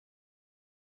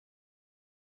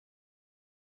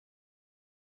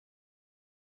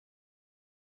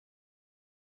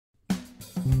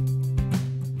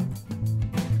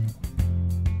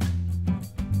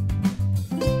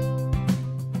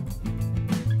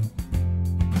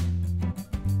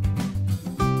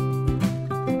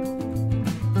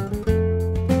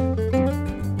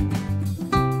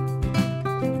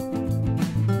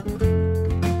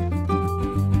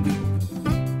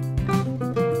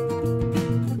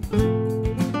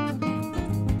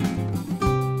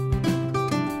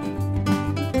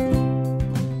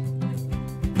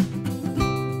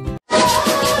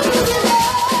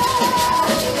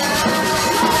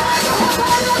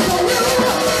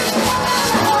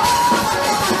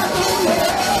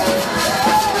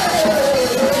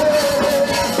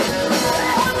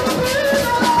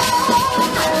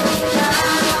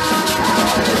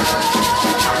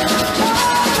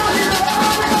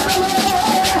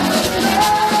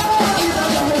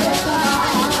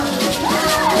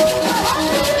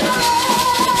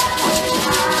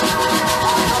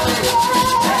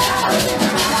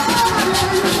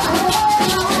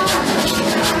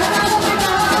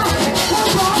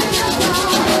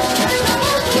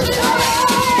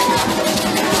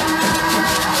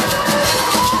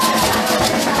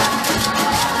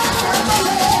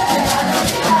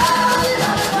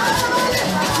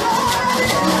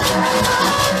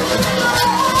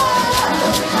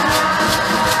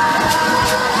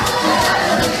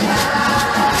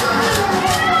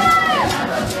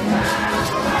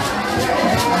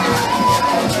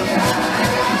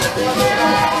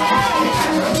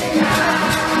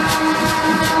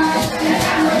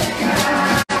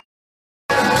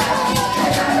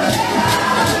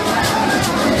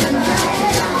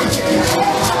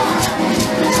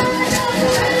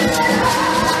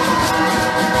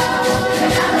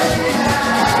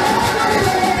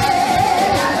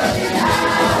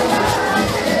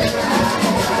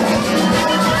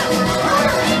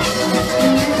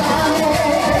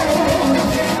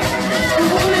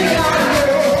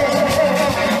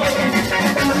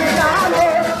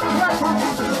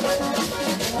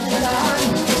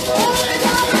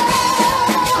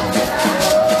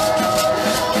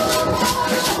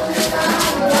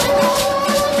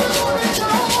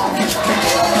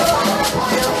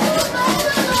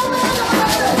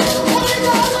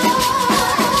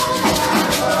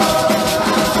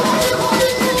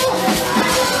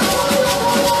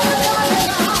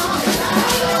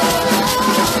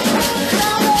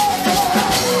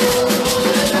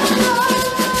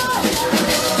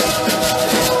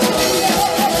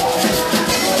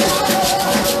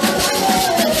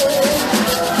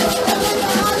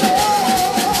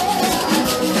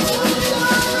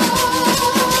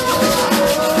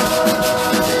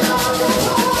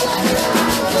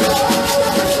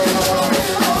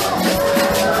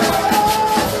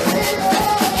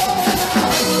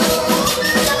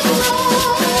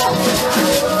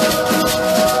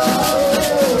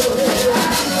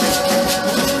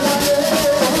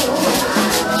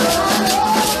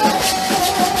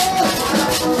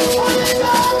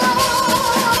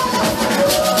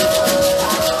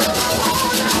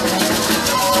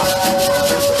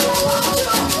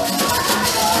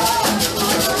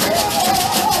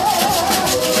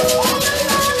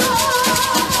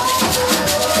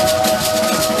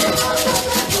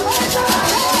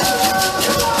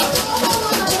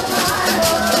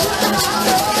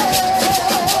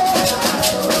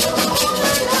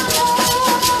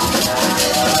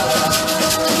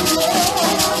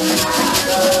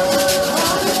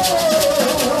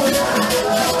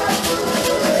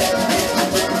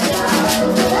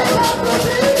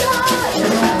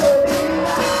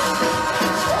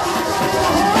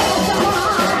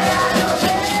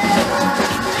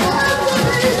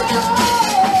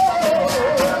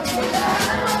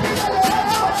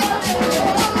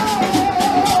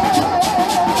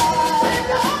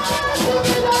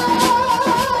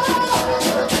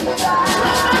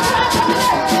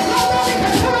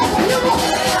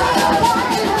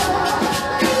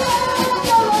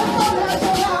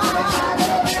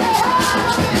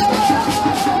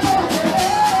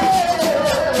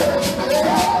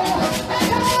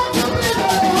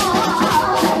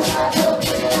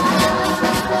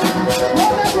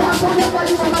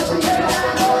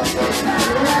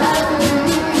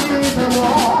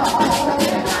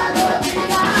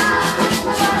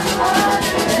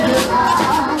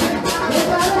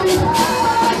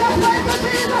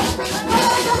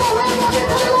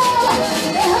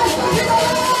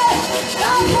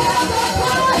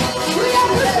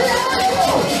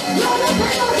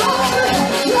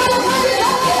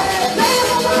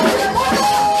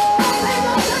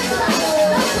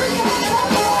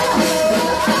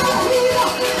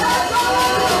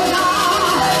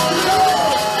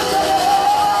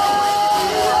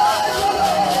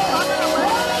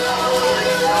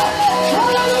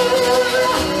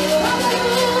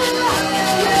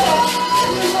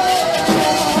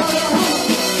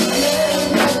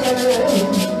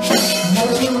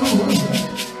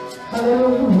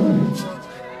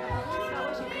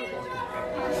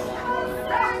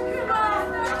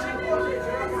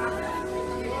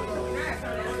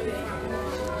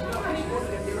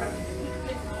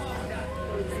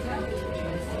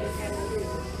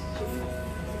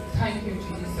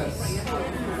Jesus.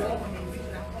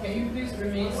 Can you please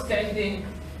remain standing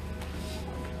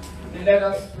and let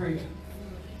us pray.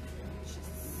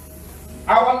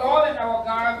 Our Lord and our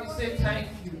God, we say thank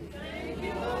you.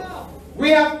 We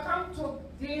have come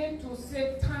today to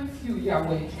say thank you,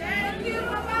 Yahweh. Thank you,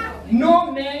 Papa.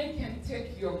 No man can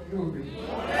take your glory.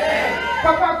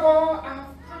 Papa God, I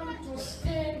have come to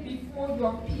stand before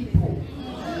your people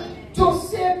to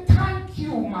say thank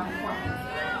you, my Father.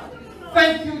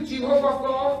 Thank you, Jehovah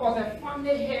God, for the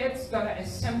family heads that are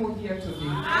assembled here today.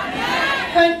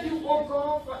 Amen. Thank you, oh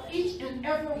God, for each and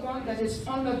every one that is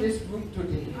under this roof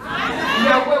today.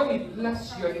 Yahweh, we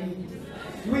bless your name.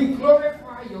 We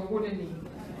glorify your holy name.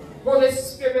 Holy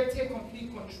Spirit, take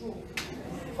complete control.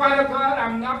 Father God,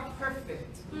 I'm not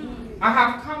perfect. I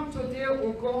have come today,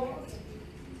 oh God,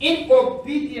 in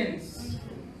obedience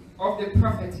of the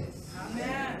prophetess.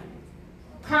 Amen.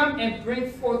 Come and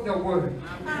bring forth the word.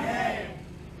 Amen.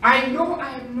 I know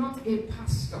I am not a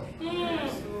pastor.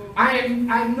 I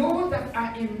know that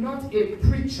I am not a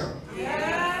preacher.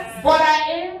 Yes. But I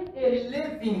am a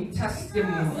living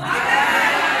testimony.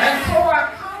 Yes. And so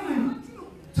I come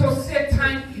to say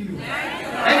thank you.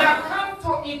 And I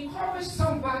come to encourage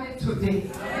somebody today.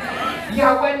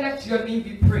 Yahweh, let your name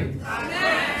be praised.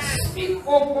 Speak,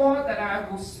 oh God, that I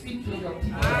will speak to your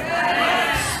people.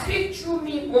 Speak through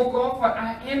me, oh God, for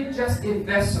I am just a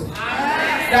vessel.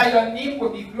 That your name will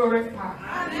be glorified.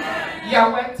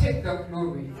 Yahweh, take the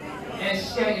glory and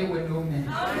share it with no man.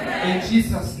 In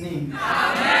Jesus' name. You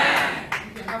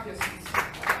can have your seats.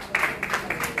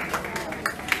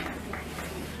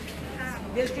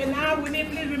 Now, women,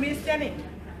 please remain standing.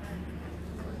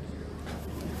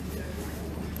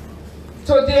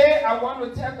 Today, I want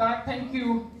to tell God thank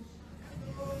you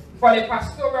for the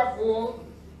pastoral board,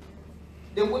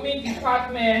 the women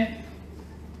department,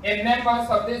 and members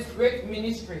of this great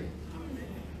ministry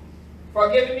for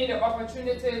giving me the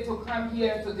opportunity to come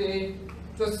here today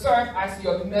to serve as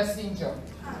your messenger.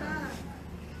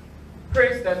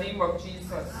 Praise the name of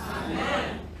Jesus.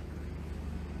 Amen.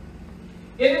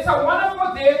 It is a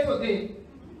wonderful day today.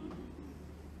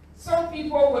 Some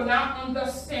people will not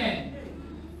understand.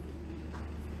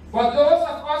 But those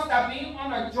of us that are being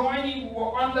on a journey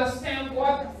will understand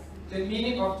what the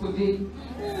meaning of today.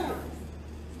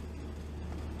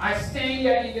 I stand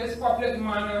here in this public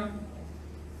manner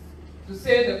to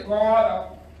say the God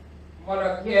of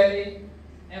Mother Kelly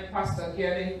and Pastor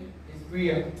Kelly is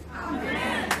real.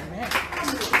 Amen.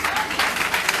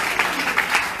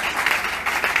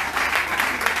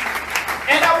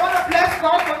 And I want to bless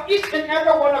God for each and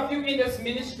every one of you in this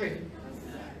ministry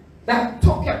that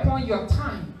took upon your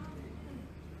time,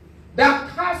 that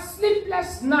had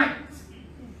sleepless nights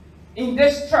in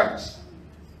this church,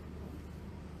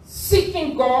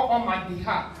 seeking God on my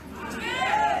behalf.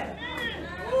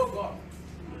 Oh God.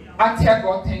 I tell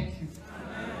God thank you.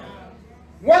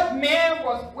 What man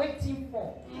was waiting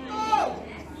for.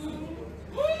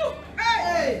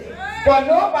 But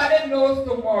nobody knows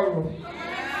tomorrow.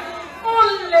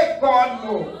 Only God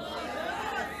knows.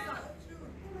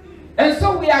 And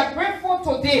so we are grateful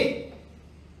today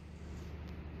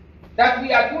that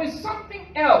we are doing something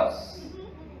else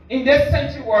in this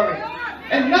sanctuary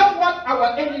and not what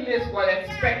our enemies were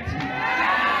expecting.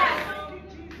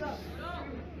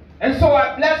 And so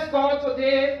I bless God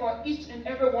today for each and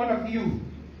every one of you.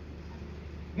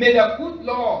 May the good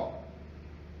Lord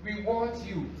reward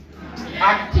you.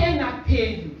 I cannot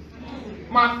pay you.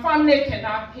 My family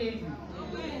cannot pay you.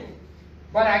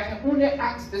 But I can only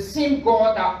ask the same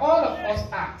God that all of us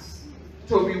ask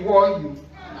to reward you.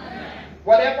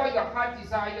 Whatever your heart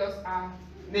desires are,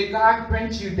 may God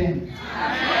grant you them.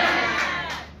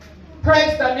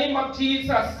 Praise the name of Jesus.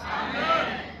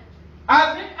 Amen.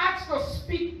 I've been asked to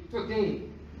speak today.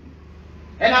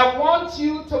 And I want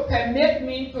you to permit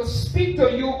me to speak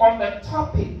to you on the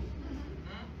topic.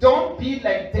 Don't be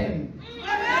like them.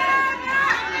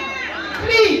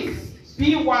 Please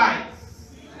be wise.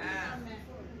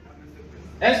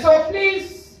 And so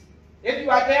please, if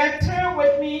you are there, turn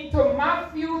with me to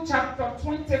Matthew chapter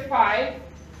 25,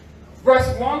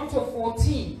 verse 1 to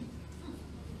 14.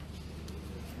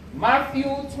 Matthew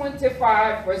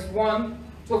 25, verse 1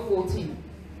 to 14.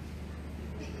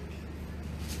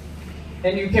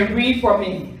 And you can read for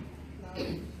me.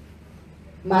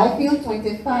 Matthew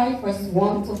 25, verse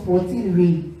 1 to 14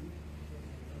 read.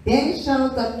 Then shall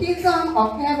the kingdom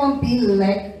of heaven be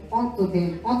like unto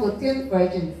 10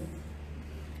 virgins,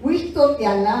 which took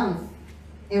their lamps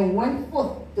and went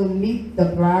forth to meet the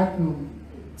bridegroom.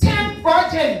 10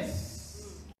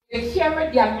 virgins. They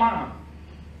carried their lamp.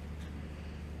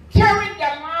 Carrying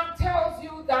their lamp tells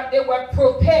you that they were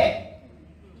prepared.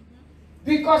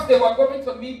 because they were going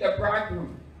to meet the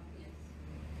bridegroom.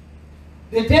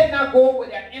 They did not go with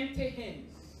their empty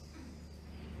hands,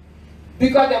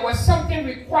 because there was something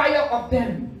required of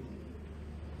them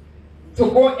to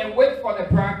go and wait for the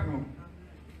bridegroom.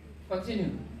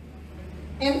 Continue.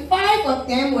 And 5 of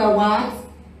them were wise,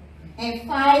 and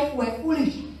 5 were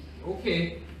foolish.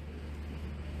 Okay.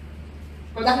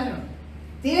 Continue.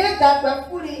 They that were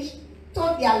foolish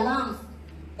took their lamps,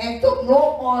 and took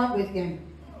no oil with them.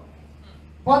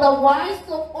 But the wise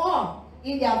took oil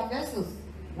in their vessels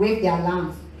with their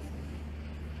lamps.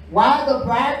 While the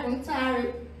bridegroom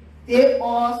tarried, they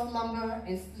all slumbered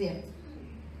and slept.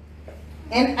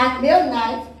 And at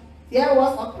midnight there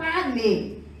was a cry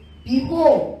made,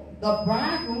 Behold, the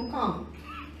bridegroom come.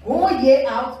 Go ye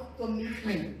out to meet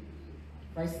him.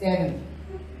 Verse 7.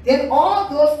 Then all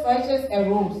those virgins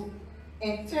arose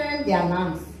and turned their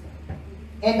lamps.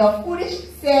 And the foolish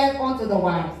said unto the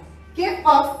wise, Give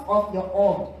us of your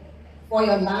oil, for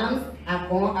your lamps are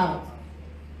gone out.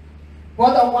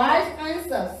 But the wise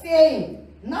answered, saying,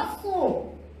 Not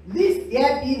so, lest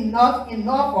there be not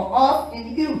enough for us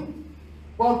and you.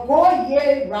 But go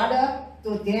ye rather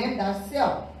to them that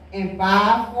sell, and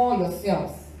buy for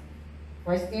yourselves.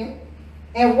 Verse 10.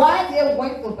 And while they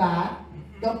went to buy,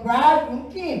 the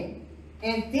bridegroom came,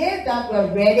 and they that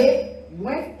were ready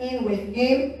went in with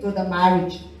him to the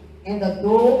marriage, and the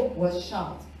door was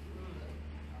shut.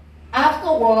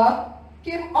 Afterward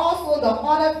came also the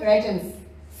other virgins,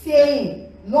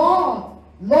 saying, Lord,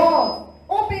 Lord,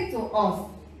 open to us.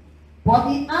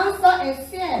 But he answered and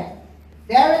said,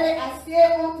 Verily I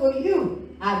say unto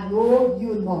you, I know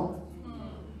you not.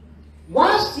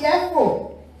 Watch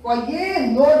therefore, for ye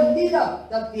know neither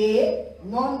the day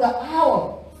nor the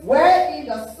hour wherein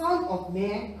the Son of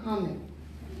Man cometh.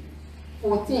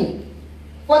 14.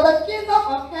 For the kingdom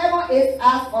of heaven is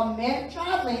as a man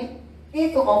traveling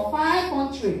into a far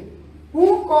country,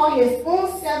 who called his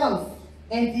own servants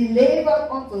and delivered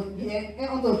unto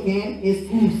them his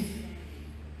goods.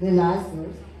 The last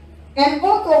verse. And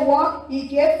unto one he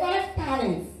gave 5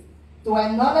 talents, to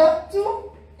another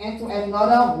 2, and to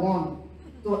another 1.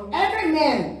 To every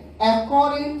man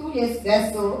according to his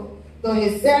vessel, to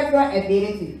his several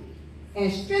ability.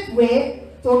 And straightway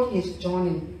took his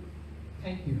journey.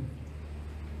 Thank you.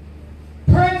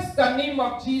 Praise the name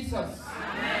of Jesus.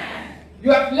 Amen.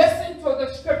 You have listened to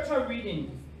the scripture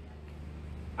reading.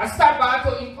 I start by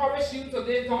to encourage you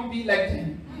today, don't be like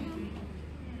them.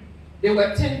 There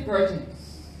were 10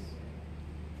 virgins.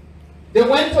 They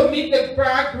went to meet the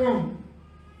bridegroom.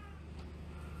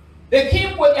 They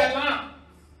came with their lamp.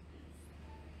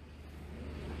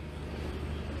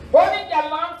 Holding their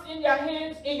lamps in their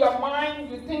hands, in your mind,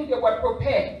 you think they were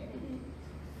prepared.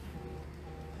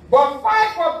 But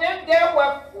 5 of them there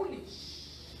were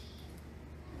foolish,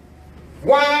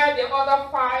 while the other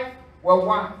 5 were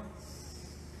wise.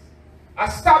 I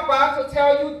stop by to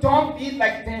tell you, don't be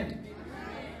like them.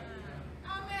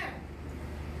 Amen.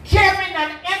 Carrying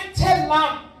an empty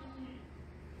lamp,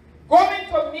 going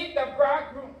to meet the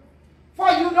bridegroom, for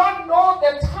you don't know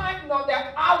the time nor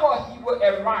the hour he will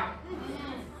arrive.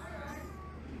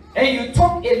 And you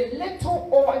took a little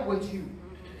oil with you.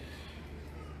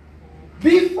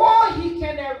 Before he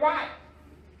can arrive,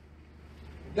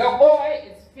 the oil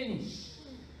is finished.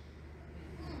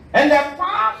 And the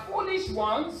 5 foolish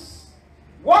ones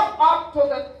walked up to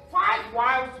the 5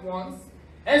 wise ones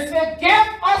and said, Give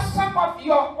us some of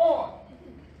your oil.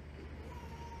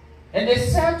 And they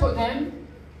said to them,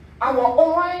 Our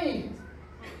oil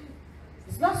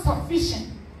is not sufficient.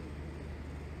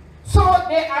 So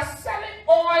they are selling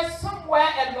oil somewhere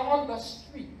along the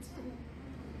street.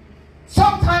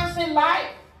 Sometimes in life,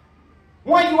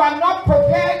 when you are not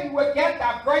prepared, you will get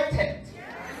diverted.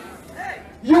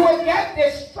 You will get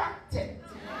distracted.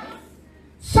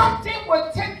 Something will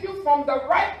take you from the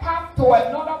right path to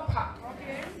another path.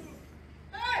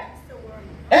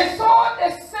 And so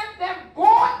they sent them,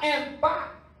 Go and buy.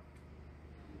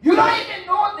 You don't even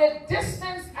know the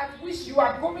distance at which you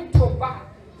are going to buy.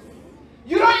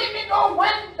 You don't even know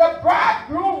when the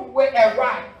bridegroom will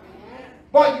arrive.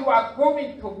 But you are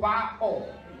going to buy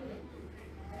all.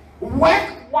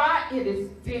 Work while it is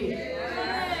day.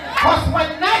 Because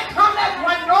when night cometh,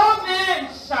 when no man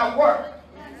shall work.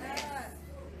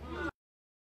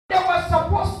 They were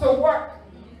supposed to work.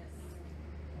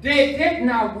 They did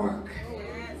not work.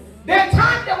 The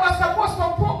time they were supposed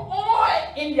to put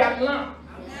oil in their lamp,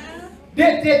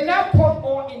 they did not put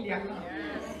oil in their lamp.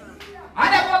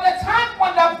 And about the time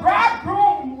when the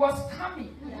bridegroom was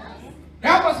coming,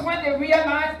 that was when they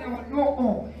realized there was no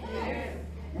oil.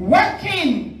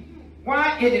 Working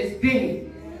while it is day,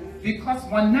 because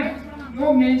one night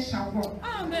no man shall work.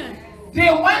 Amen. They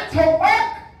went to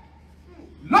work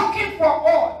looking for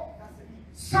oil.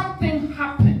 Something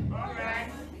happened.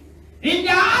 In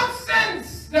their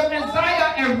absence, the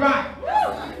Messiah arrived.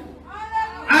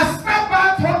 I step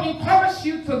out to encourage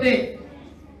you today.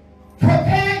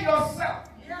 Prepare yourself.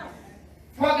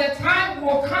 For the time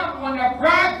will come when the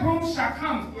bridegroom shall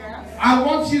come. I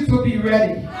want you to be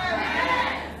ready.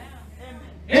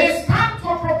 It is time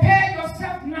to prepare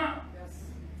yourself now.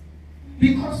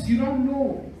 Because you don't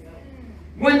know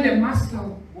when the master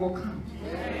will come.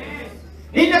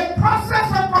 In the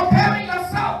process of preparing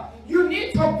yourself, you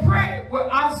need to pray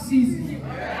without ceasing.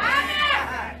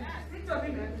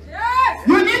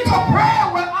 You need to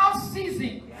pray without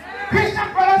ceasing.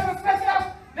 Christian brothers and sisters,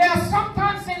 there are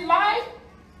sometimes in life,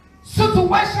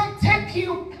 situations take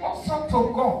you closer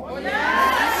to God.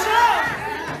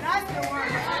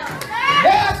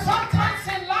 There are sometimes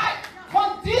in life,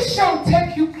 conditions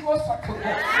take you closer to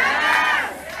God.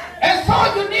 And so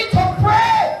you need to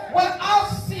pray without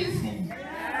ceasing.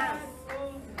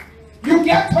 You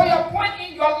get to your point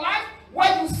in your life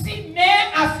where you see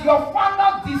man as your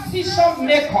final decision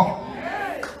maker.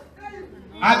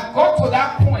 I got to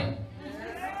that point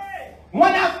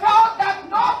when I felt that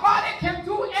nobody can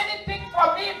do anything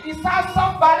for me besides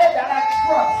somebody that I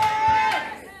trust.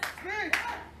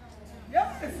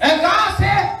 And God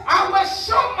said, I will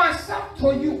show myself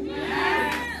to you.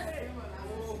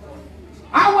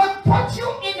 I will put you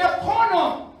in a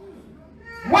corner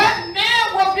where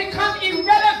man will become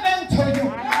irrelevant to you.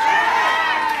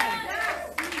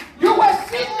 You will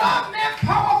see no man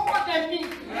powerful than me.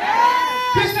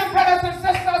 Christian brothers and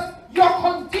sisters, your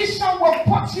condition will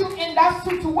put you in that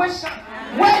situation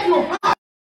where you have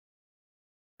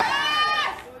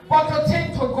but to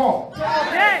take to God.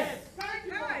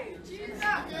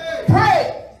 Pray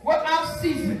without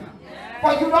ceasing,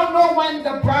 for you don't know when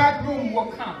the bridegroom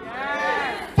will come.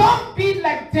 Don't be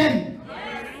like them.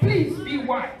 Please be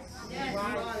wise.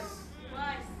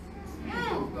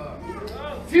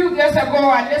 A few days ago,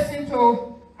 I listened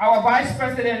to our vice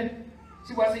president.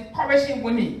 She was encouraging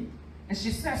women, and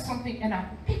she said something, and I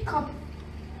pick up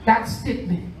that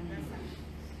statement,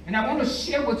 and I want to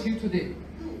share with you today.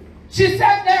 She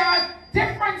said there are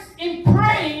differences in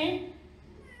praying,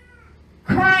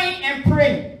 crying, and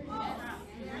praying.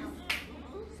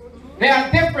 There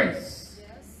are differences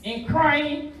in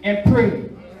crying and praying.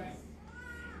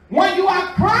 When you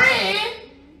are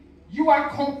crying, you are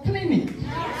complaining.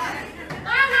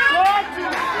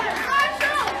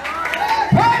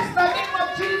 Praise the name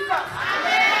of Jesus.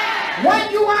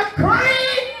 When you are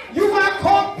crying, you are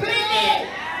complaining.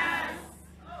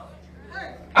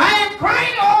 I am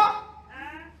crying, oh,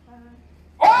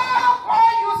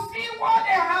 you see what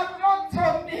they have done to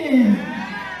me.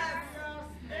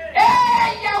 Hey,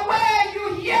 Yahweh, you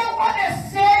hear what they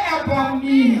say about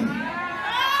me.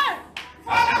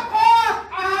 Father God,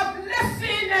 I have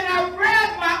listened and I've read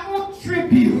my own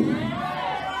tribute.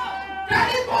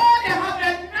 Daddy God, they have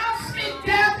announced me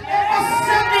dead over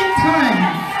 7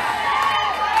 times.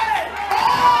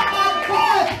 Oh my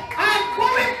God, I'm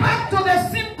going back to the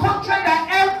same country that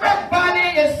everybody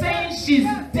is saying she's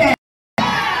dead.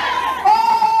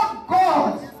 Oh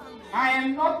God, I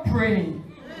am not praying.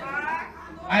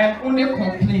 I am only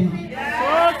complaining.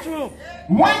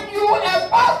 When you are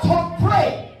about to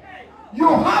pray, you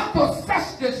have to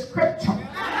search the scripture.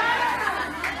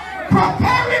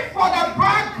 Preparing for the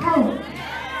bridegroom,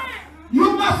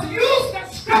 you must use the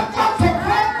scripture to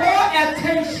call God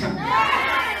attention.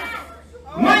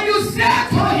 When you say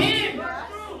to him,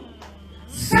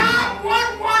 Psalm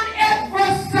 118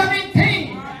 verse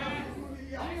 17,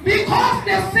 because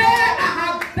they say I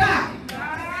have died,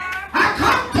 I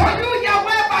come to you,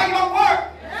 Yahweh, by your word.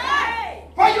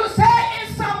 For you say in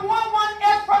Psalm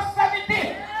 118 verse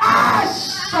 17, I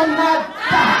shall not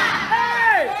die.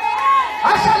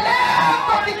 I shall live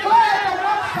to declare the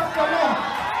works of the Lord.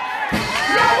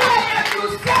 Yahweh, if you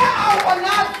say I will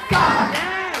not die,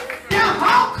 then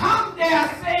how come they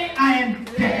are saying I am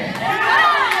dead?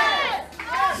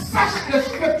 Search the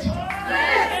scripture.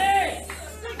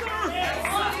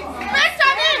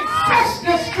 Search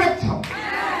the scripture.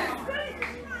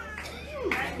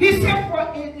 He said, for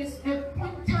it is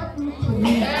appointed unto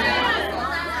me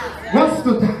once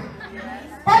to die.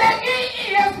 But again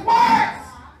in his words,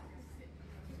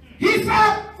 he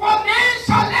said, for men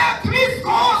shall live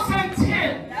 70.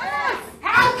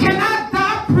 How can I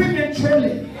die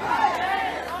prematurely?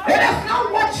 It is not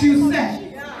what you said.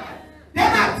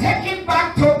 Then I take it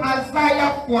back to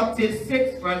Isaiah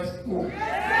 46 verse 4.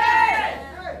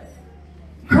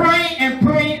 Crying and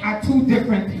praying are two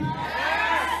different things.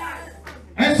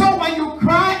 And so when you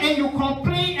cry and you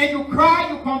complain and you cry,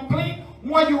 you complain,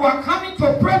 when you are coming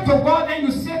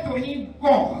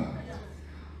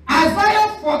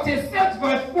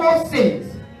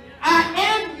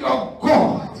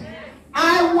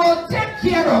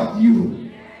care of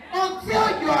you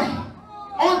until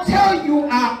you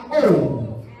are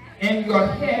old and your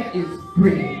hair is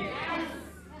gray.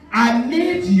 I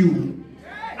need you.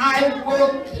 I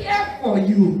will care for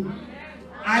you.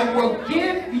 I will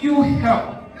give you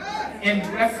help and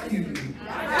rescue you.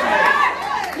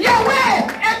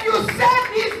 Yahweh, if you said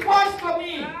these words to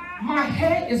me, my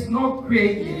hair is not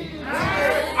gray yet.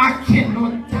 I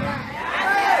cannot die.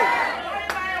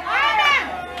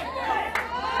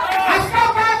 I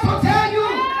stop by to tell you,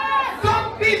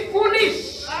 don't be foolish.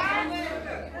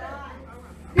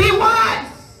 Be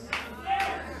wise.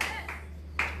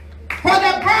 For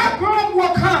the bridegroom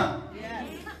will come.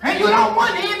 And you don't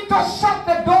want him to shut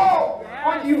the door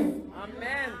on you.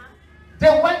 Amen.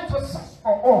 They went to search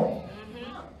for oil.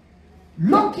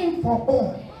 Looking for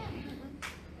oil.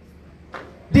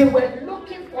 They were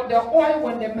looking for the oil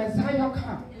when the Messiah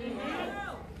comes.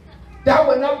 That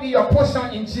will not be your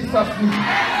portion in Jesus' name.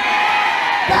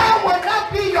 That will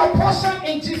not be your portion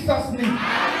in Jesus' name.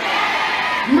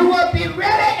 You will be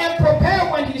ready and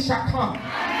prepared when he shall come.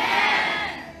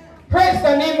 Praise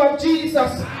the name of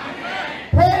Jesus.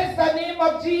 Praise the name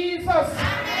of Jesus.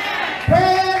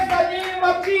 Praise the name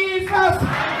of Jesus.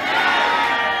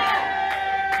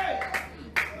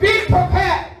 Be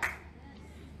prepared.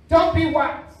 Don't be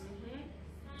wise.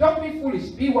 Don't be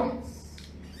foolish. Be wise.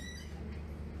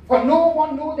 For no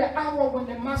one knows the hour when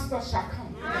the master shall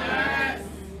come.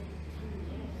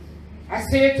 I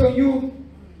say to you,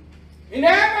 in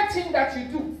everything that you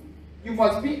do, you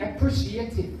must be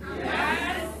appreciative.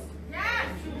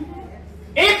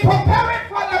 In preparing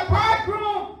for the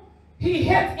bridegroom, he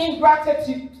hates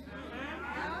ingratitude.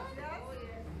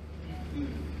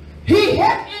 He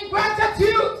hates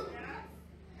ingratitude.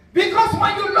 Because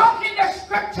when you look in the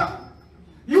scripture,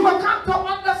 you will come to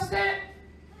understand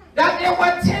that there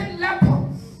were 10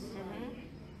 lepers.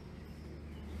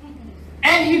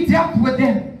 And he dealt with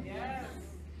them.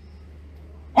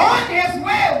 On his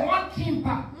way, one came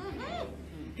back.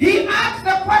 He asked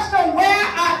the question, where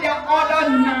are the other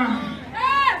 9?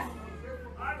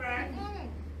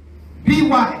 Be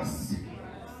wise.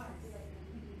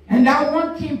 And that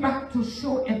one came back to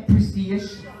show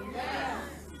appreciation.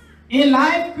 In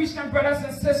life, Christian brothers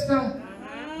and sisters,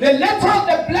 the little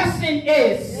the blessing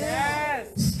is,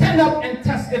 stand up and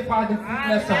testify the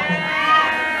goodness of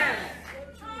God.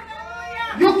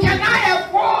 You cannot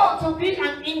afford to be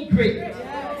an ingrate.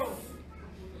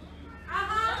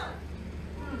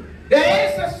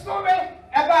 There is a story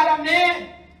about a man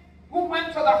who went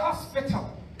to the hospital.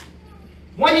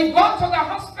 When he got to the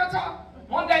hospital,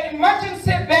 on the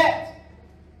emergency bed,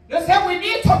 they said, we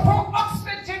need to put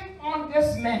oxygen on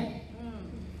this man.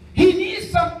 He needs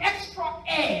some extra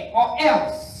air or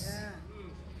else.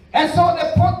 And so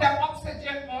they put the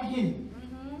oxygen on him.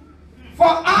 For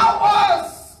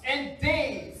hours and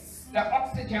days, the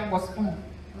oxygen was on.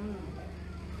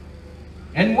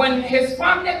 And when his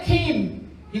family came,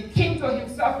 he came to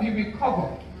himself, he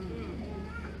recovered.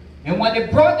 And when they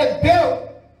brought the bill,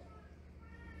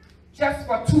 just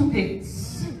for 2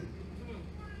 days,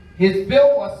 his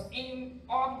bill was in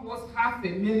almost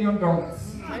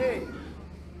 $500,000.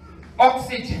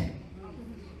 Oxygen.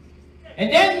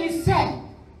 And then he said,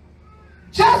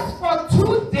 just for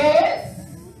 2 days,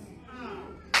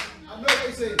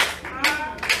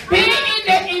 being in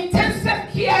the intensive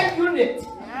care unit,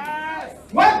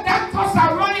 where doctors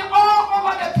are running all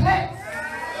over the place,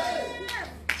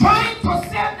 trying to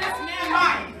save this man's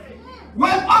life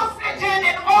with oxygen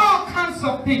and all kinds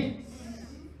of things.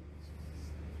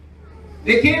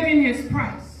 They gave him his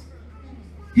price.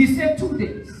 He said 2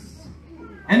 days.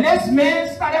 And this man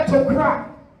started to cry.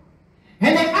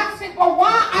 And they asked him, well,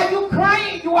 why are you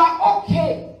crying? You are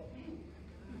okay.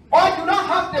 Or you don't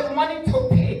have the money to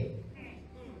pay.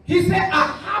 He said, I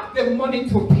have the money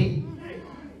to pay.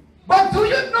 But do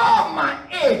you know my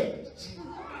age?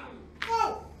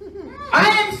 I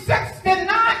am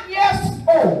 69 years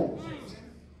old.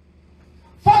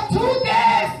 For 2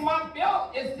 days, my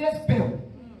bill is this bill.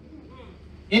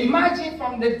 Imagine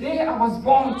from the day I was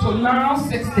born to now,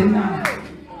 69.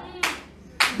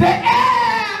 The air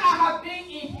I have been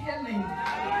inhaling.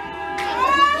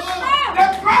 The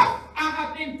breath I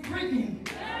have been breathing.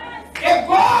 If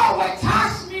God will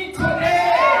touch me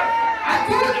today, I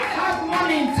do not have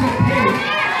money to pay.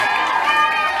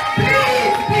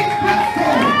 Please be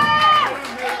grateful.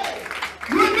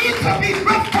 You need to be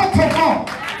grateful to God.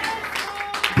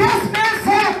 This man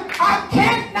said, I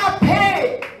cannot pay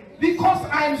because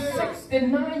I am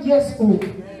 69 years old.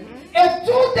 In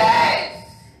 2 days,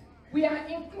 we are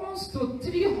in close to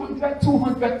 300,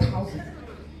 200,000.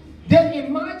 Then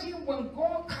imagine when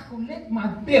God calculates my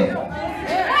bill.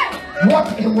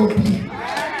 what it will be.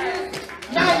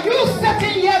 Now you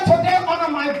sitting here today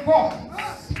under my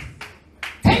voice,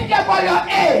 think about your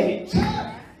age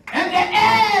and the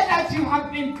air that you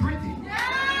have been breathing.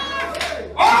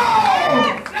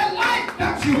 Oh, the life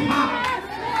that you have.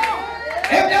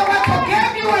 If they were to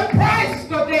give you a price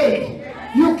today,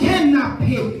 you cannot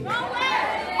pay.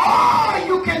 All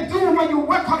you can do when you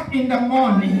wake up in the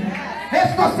morning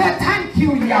is to say thank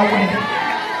you, Yahweh.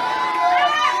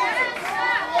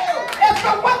 It's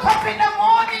to wake up in the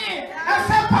morning and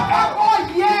say, Papa,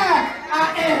 oh yeah, I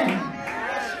am.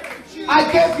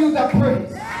 I gave you the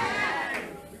praise.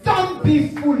 Don't be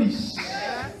foolish.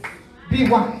 Be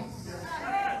wise.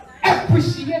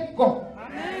 Appreciate God.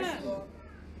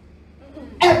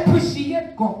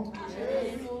 Appreciate God.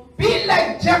 Be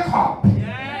like Jacob.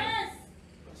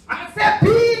 I said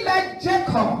be like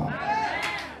Jacob.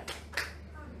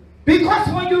 Because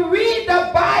when you read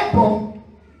the Bible,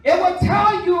 it will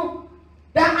tell you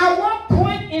that at one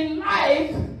point in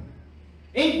life,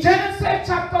 in Genesis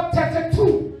chapter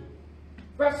 32,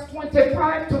 verse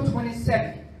 25 to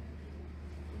 27,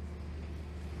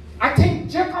 I think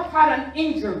Jacob had an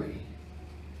injury.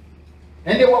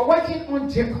 And they were working on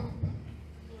Jacob.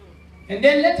 And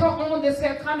then later on they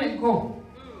said, come and go.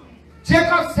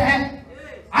 Jacob said,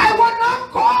 I will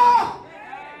not go.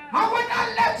 I will not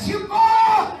let you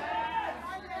go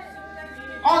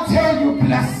until you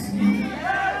bless me.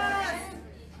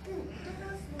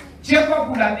 Jacob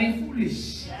would have been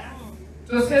foolish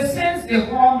to say, since they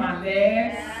hold my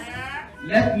legs,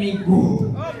 let me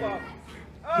go.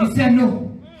 He said,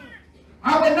 no,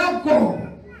 I will not go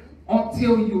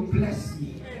until you bless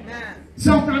me.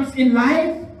 Sometimes in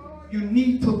life, you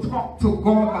need to talk to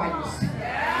God by yourself.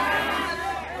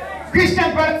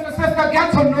 Christian brothers and sisters,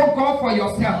 get to know God for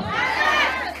yourself.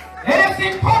 It is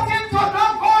important to know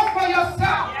God for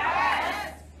yourself.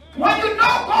 When you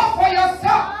know God for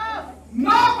yourself,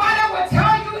 nobody will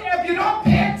tell you if you don't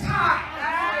pay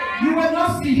tithe, you will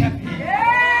not see heaven.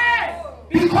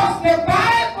 Because the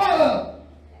Bible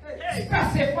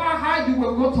specifies how you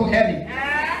will go to heaven.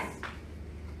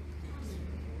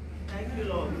 Thank you,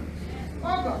 Lord.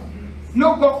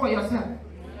 Know God for yourself.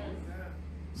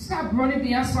 Stop running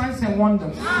behind signs and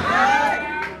wonders.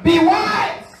 Be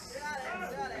wise.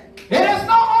 It is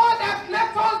not all that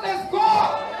glitters is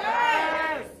gold.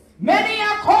 Many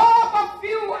are called, but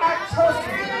few are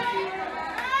chosen.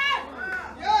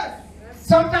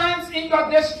 Sometimes in your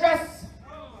distress,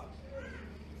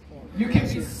 you can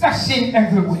be searching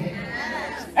everywhere.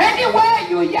 Anywhere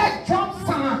you hear jump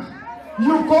sound,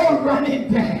 you go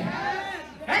running there.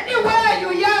 Anywhere you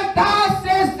hear thou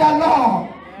says the Lord,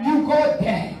 you go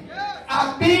there.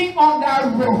 I've been on that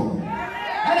road.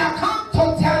 And I come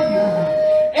to tell you,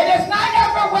 it is not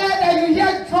everywhere that you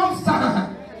hear drum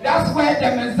sound. That's where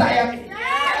the Messiah is. It is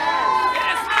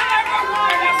not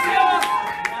everywhere that says, no.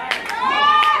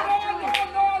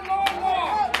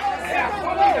 They are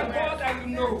calling the God that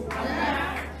you know.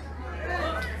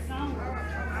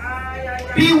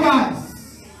 Be wise.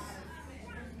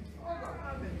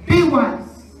 Be wise.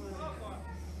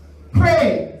 Pray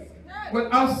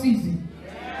without ceasing.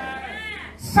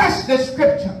 Search the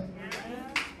scripture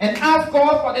and ask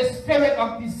God for the spirit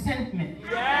of discernment.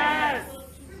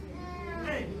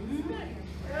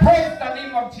 Praise the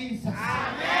name of Jesus.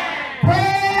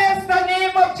 Praise the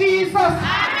name of Jesus.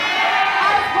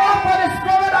 Ask God for the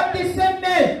spirit of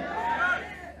discernment.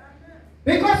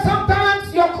 Because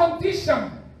sometimes your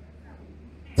condition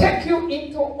take you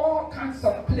into all kinds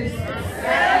of places.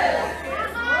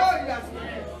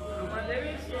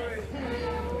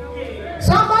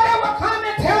 Somebody will come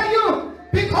and tell you,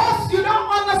 because you don't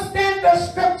understand the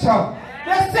scripture,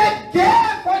 they said,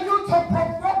 "Dare for you to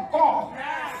provoke God."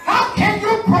 How can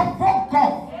you provoke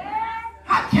God?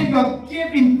 How can your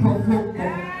giving provoke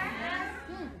God?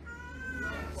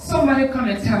 Somebody come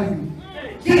and tell you,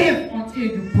 give until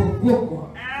you provoke God.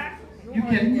 You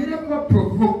can never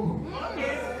provoke God.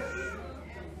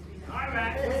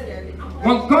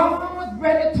 When God is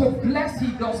ready to bless, he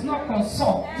does not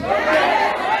consult.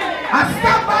 I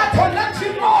stand by to let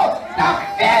you know that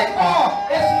favor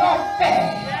is not fair.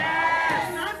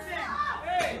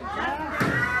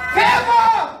 Favor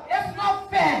is not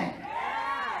fair.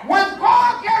 When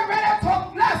God gets ready to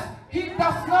bless, he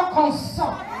does not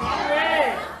consult.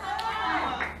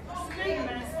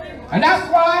 And that's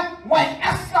why when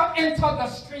Esther entered the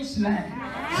strange land,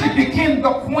 she became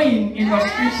the queen in the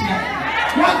strange land.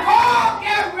 When God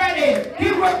gets ready,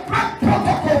 he will break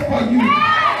protocol for you.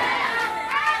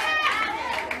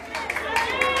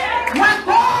 When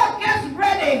God gets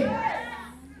ready,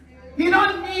 he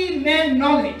don't need man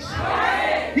knowledge.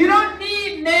 He don't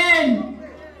need man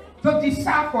to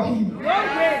decide for him.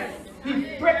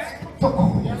 He breaks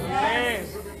protocol.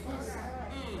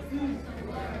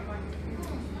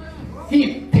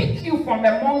 He picks you from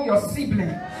among your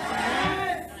siblings.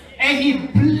 And he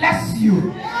bless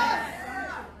you.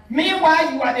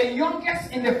 Meanwhile, you are the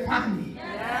youngest in the family.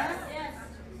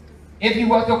 If you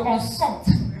were to consult,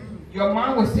 your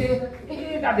mom would say,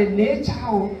 hey, that the nature,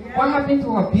 what happened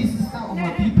to her business or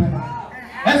her people?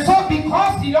 And so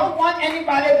because he don't want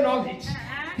anybody's knowledge,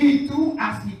 he do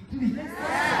as he please.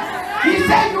 He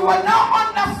said, you will not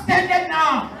understand it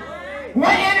now.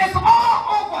 When it is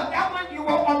all over, that one you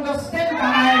will understand that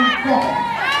I am God.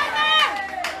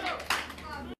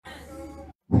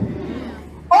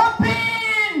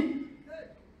 Open!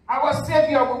 Our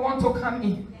Savior will want to come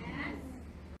in.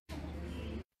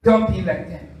 Don't be like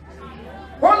them.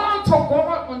 Hold on to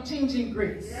God unchanging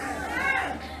grace.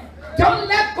 Don't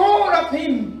let go of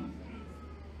him.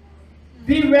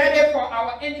 Be ready, for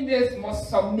our enemies must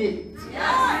submit.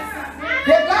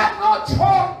 They got no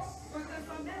choice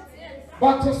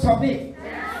but to submit.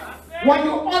 When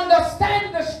you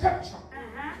understand the scripture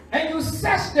and you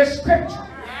search the scripture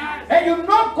and you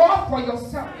know God for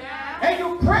yourself and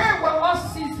you pray without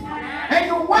ceasing and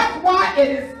you work while it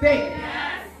is day.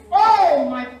 Oh,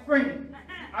 my friend,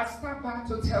 I start by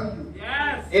to tell you,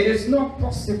 it is not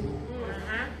possible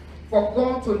for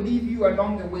God to leave you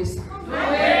along the wayside.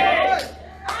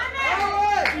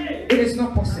 It is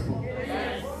not possible.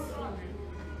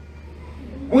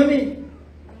 Women,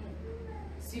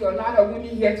 see a lot of women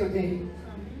here today.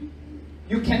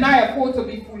 You cannot afford to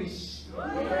be foolish.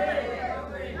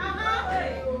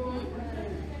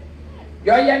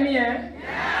 You hear me, eh?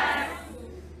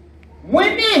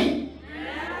 Women,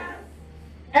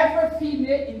 every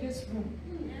female in this room,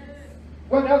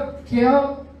 whether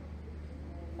girl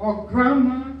or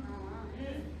grandma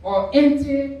or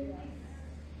auntie,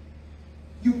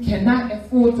 you cannot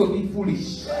afford to be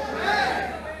foolish.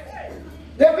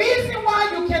 The reason why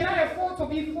you cannot afford to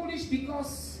be foolish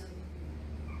because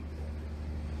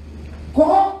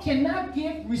God cannot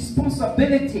give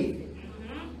responsibility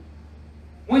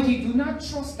when he do not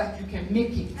trust that you can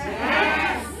make it.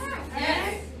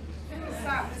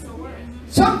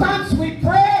 Sometimes we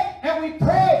pray and we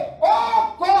pray,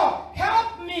 oh God,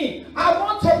 help me. I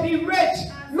want to be rich.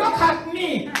 Look at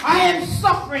me. I am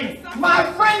suffering. My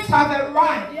friends have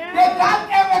arrived. They got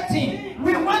everything.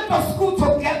 We went to school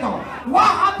together. What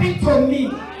happened to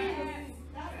me?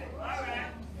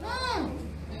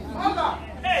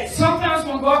 Sometimes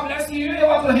when God bless you, you're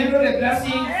able to handle the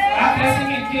blessing. That blessing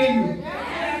can kill you.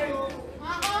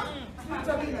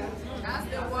 That's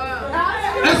the word.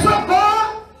 And so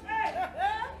God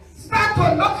start to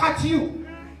look at you.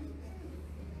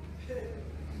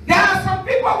 There are some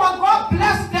people when God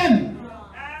bless them,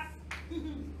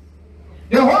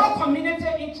 the whole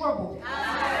community in trouble.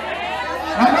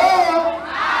 Hello?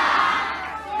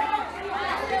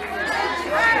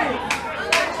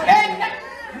 And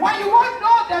when you want to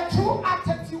know the true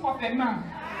attitude of a man,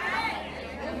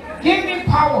 give him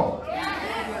power.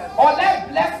 Or let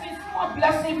blessing, small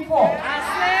blessing fall.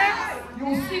 You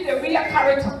will see the real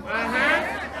character.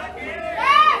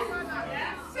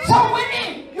 So women,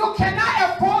 you cannot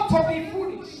afford to be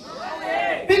foolish.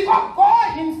 Because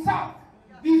God himself,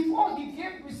 before he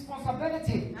gave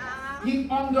responsibility, he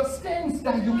understands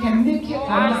that you can make it or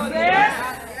not.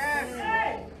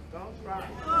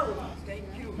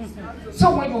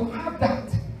 So when you have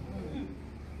that,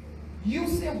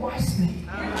 use it wisely.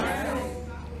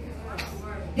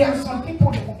 There are some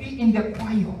people that will be in the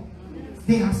choir.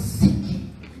 They are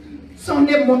seeking.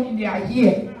 Sunday morning they are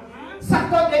here.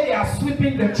 Saturday they are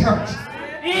sweeping the church.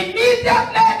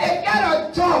 Immediately they get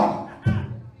a job.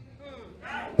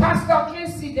 Pastor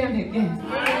can't see them again.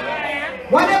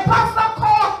 When the pastor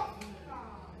calls,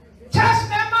 church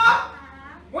member,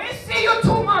 we see you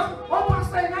 2 months. Oh,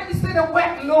 pastor, now you say the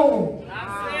work low.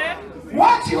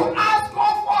 What you ask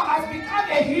God for has become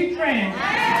a hindrance.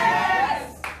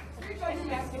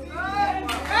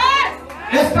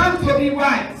 It's time to be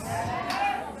wise.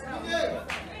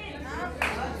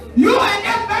 You and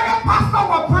that very pastor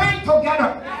were praying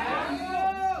together.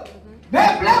 The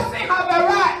blessing have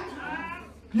arrived.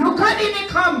 You can't even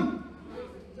come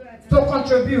to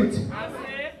contribute.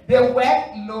 They work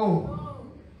low.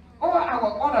 Oh, I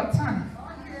was all the time.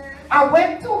 I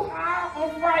went too high on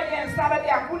Friday and Saturday.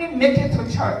 I couldn't make it to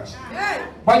church.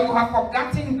 But you have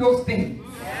forgotten those things.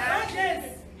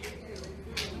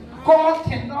 God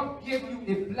cannot give you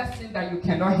a blessing that you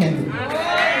cannot handle.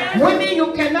 Women,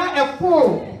 you cannot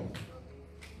afford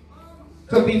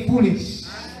to be foolish.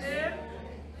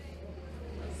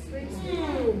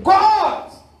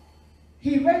 God,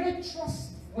 he really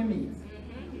trusts women.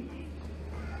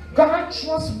 God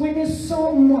trusts women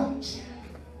so much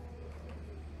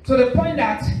to the point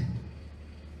that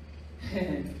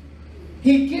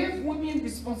He gave women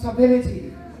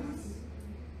responsibility.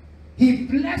 He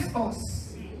blessed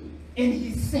us and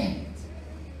He said,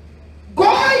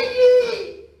 go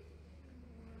ye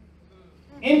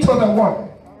into the world.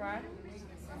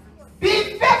 Be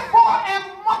faithful and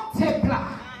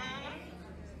multiply.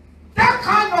 That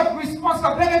kind of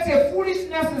responsibility,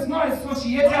 foolishness is not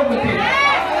associated with it.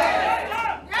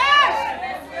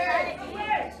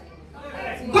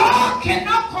 God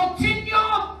cannot continue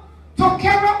to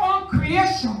carry on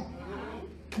creation.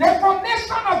 The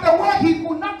formation of the world, He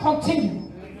could not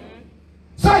continue.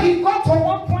 So He got to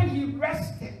one point, He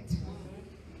rested.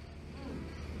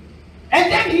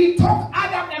 And then He took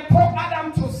Adam and put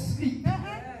Adam to sleep.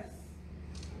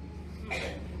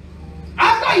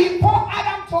 After He put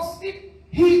Adam to sleep,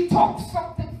 He took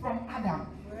something from Adam.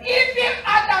 Even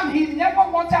Adam, He never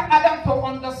wanted Adam to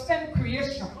understand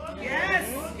creation.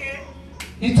 Yes. Okay.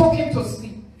 He took him to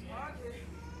sleep.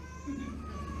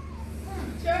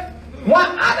 When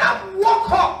Adam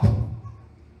woke up,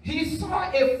 he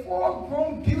saw a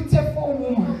full-grown, beautiful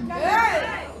woman.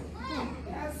 Yes,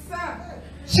 sir.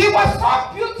 She was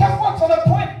so beautiful to the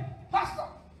point, Pastor,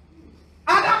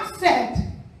 Adam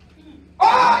said,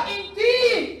 oh,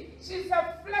 indeed, she's the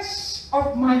flesh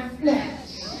of my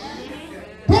flesh,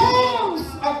 bones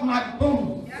of my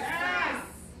bones. Yes.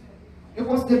 It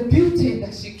was the beauty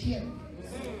that she carried.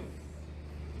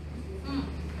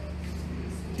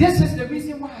 This is the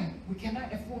reason why we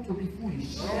cannot afford to be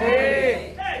foolish.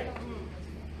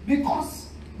 Because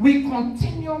we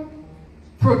continue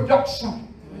production,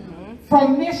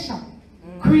 formation,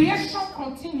 creation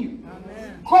continue.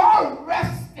 God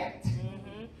rested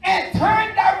and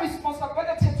turned that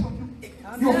responsibility to you.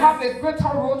 You have a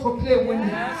greater role to play with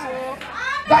it.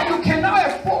 That you cannot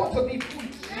afford to be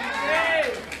foolish.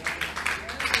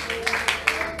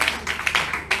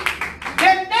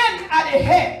 The men are the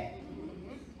head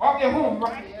of the home,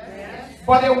 right?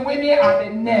 But the women are the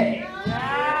neck.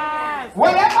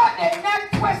 Whenever the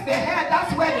neck twists the hair,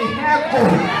 that's where the hair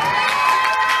goes.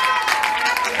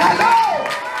 Hello?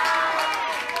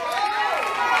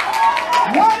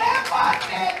 Whenever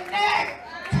the neck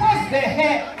twists the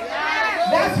hair,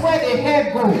 that's where the hair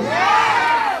goes.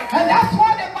 And that's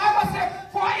why the Bible says,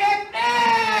 for a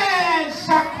man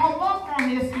shall come up from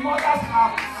his mother's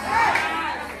house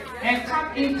and come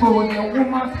into the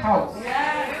woman's house,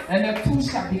 and the two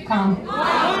shall become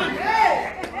one.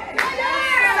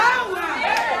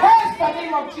 Praise the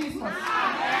name of Jesus.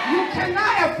 You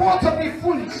cannot afford to be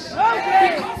foolish,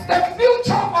 because the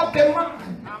future of the man,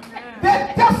 the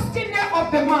destiny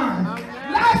of the man,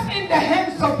 lies in the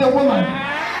hands of the woman.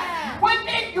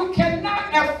 Women, you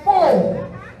cannot afford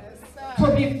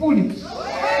to be foolish,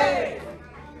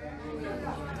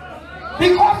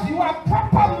 because you are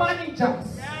proper managers.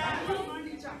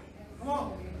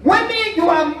 Women, you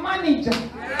are manager.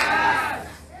 Yes.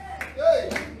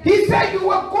 He said you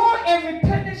will go and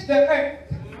replenish the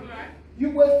earth. You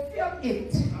will fill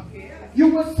it. You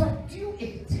will subdue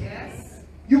it. Yes.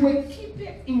 You will keep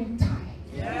it in time.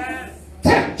 Yes.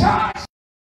 Take charge.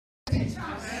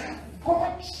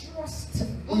 God trusts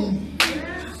you.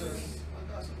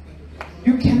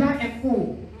 You cannot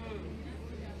afford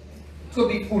to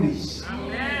be foolish.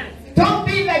 Amen. Don't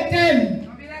be like them.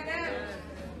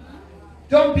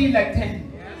 Don't be like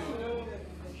them.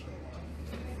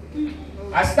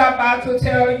 I stop by to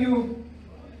tell you,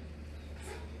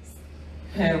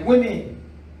 women,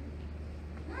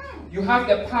 you have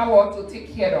the power to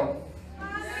take care of.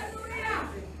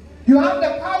 You have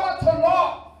the power to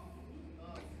love.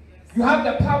 You have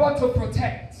the power to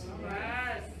protect.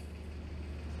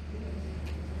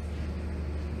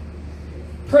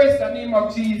 Praise the name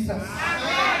of Jesus.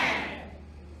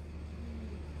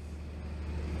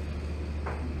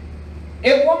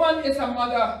 A woman is a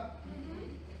mother,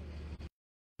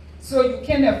 so you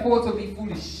can't afford to be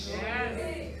foolish.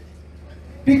 Yes.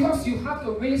 Because you have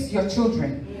to raise your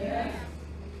children. Yes.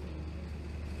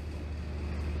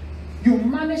 You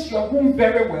manage your home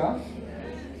very well.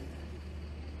 Yes.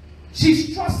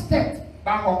 She's trusted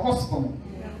by her husband.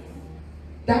 Yes.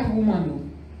 That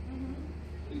woman,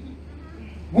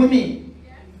 women,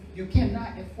 you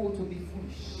cannot afford to be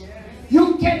foolish. Yes.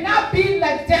 You cannot be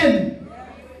like them.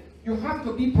 You have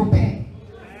to be prepared.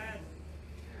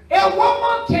 A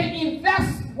woman can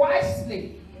invest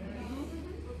wisely.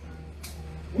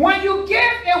 When you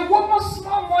give a woman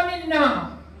small money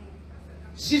now,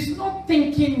 she's not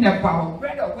thinking about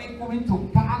whether we're going to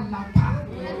buy lapa.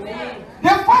 The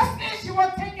first thing she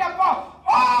was thinking about,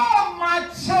 oh, my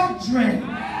children.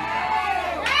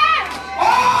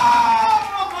 Oh,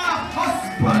 my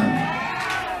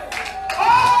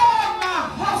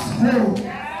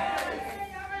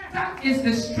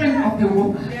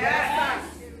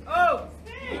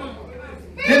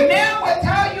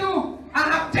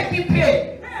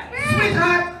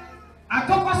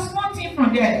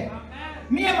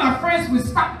will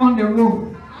stop on the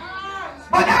road.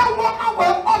 But that woman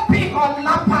will open her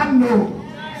lap nose.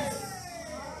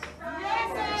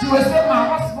 She will say,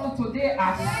 my husband today I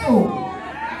saw.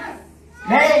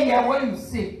 Let me hear what you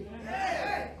say.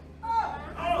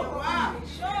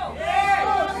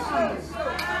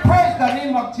 Praise the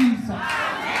name of Jesus.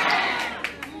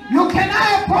 You cannot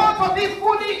afford to be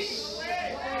foolish.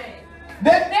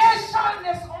 The nation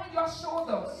is on your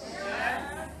shoulders.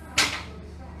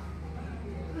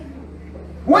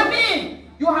 Women,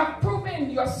 you have proven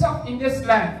yourself in this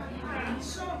land.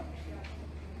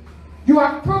 You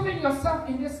have proven yourself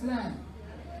in this land.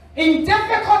 In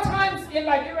difficult times in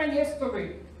Liberian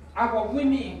history, our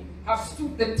women have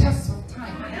stood the test of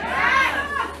time.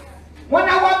 When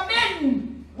our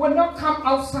men will not come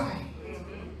outside,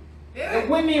 the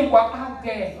women were out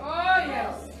there.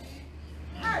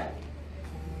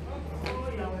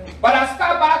 But I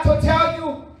start by to tell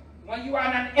you, when you are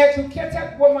an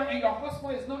educated woman and your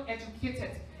husband is not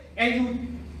educated, and you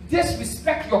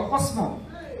disrespect your husband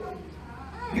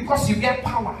because you get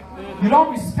power, you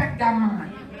don't respect that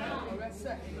man,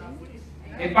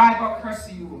 the Bible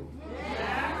curses you.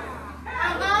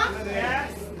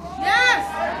 Yes.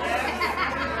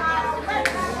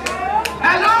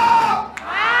 Hello?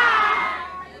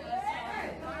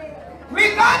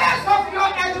 Regardless of your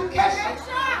education,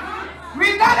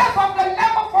 regardless of the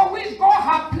level for which God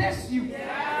has placed you,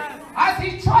 as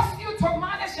He trusts you to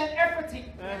manage and everything,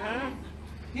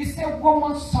 He said,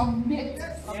 woman, submit.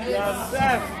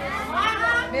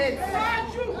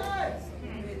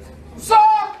 So,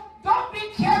 don't be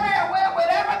carried away with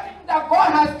everything that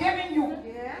God has given you.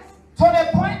 To the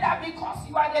point that because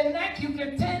you are the neck, you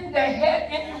can turn the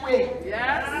head anyway.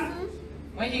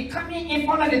 When you come in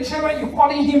front of the children, you're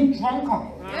calling him drunkard.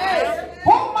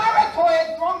 Who married to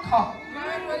a drunkard?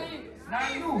 Now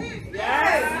you.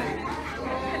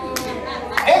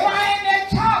 If I am a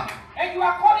child and you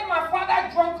are calling my father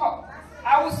drunkard,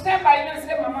 I will stand by you and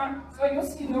say, Mama, so you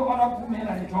see no other woman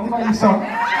than a drunkard you saw.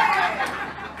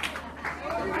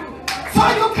 So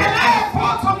you cannot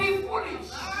afford to be foolish.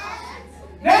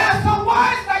 There are some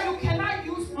words that you cannot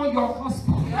use on your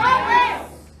husband.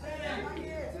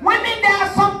 Women, there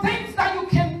are some things that you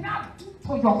cannot do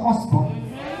to your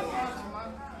husband.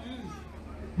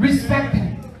 Respect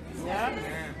him.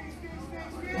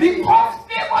 Because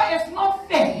favor is not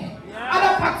fair. At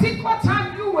a particular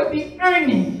time, you will be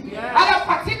earning. At a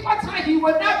particular time, he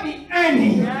will not be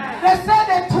earning. They say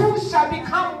the two shall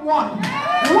become one.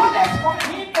 What is for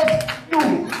him is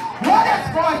you. What is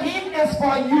for him is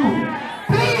for you.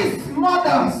 Please,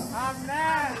 mothers.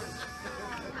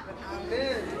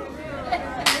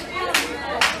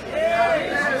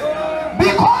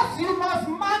 Because you must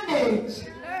manage.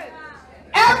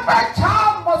 Every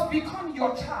child must become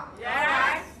your child.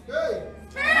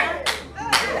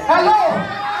 Hello.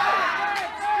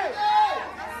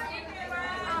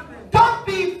 Don't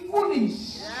be foolish.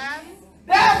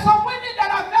 There are some women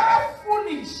that are very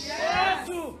foolish.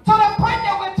 To the point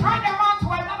they will turn around to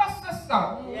another sister.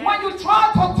 When you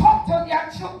try to talk to their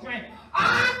children, I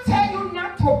tell you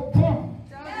not to boom.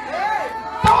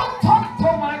 Don't talk to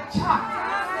my child.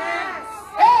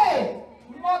 Hey,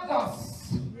 mothers.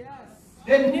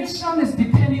 The nation is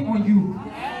depending on you.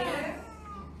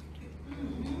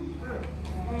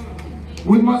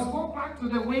 We must go back to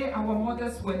the way our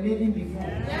mothers were living before.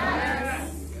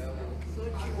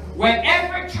 Where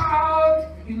every child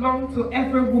belonged to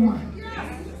every woman.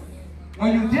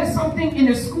 When you did something in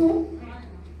the school,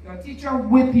 your teacher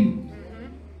whip you.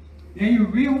 Then you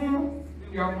read one,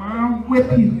 your mom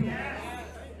whip you.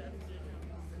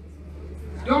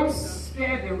 Don't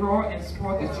spare the rod and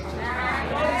spoil the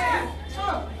child.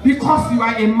 Because you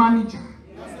are a manager.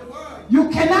 You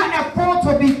cannot afford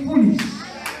to be foolish.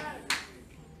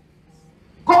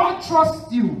 God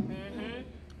trusts you.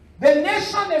 The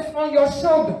nation is on your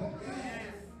shoulder.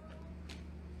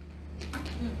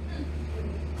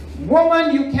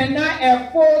 Woman, you cannot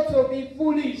afford to be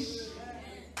foolish.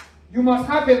 You must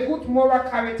have a good moral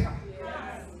character.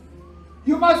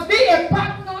 You must be a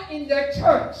partner in the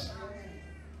church.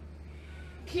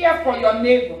 Care for your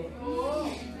neighbor.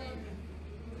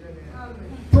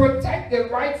 Protect the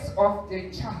rights of the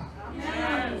child.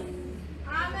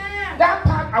 That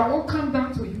part, I won't come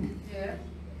down to you.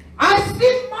 I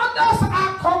see mothers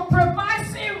are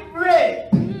compromising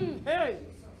rape.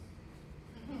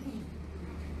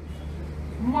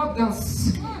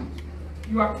 Mothers,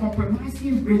 you are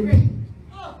compromising rape.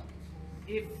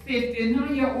 A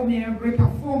 59-year-old man rape a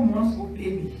 4 months old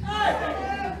baby.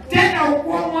 Then a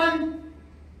woman,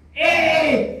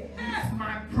 hey, that's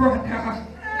my brother.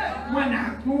 When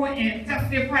I go and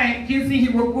testify against him, he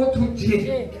will go to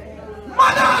jail.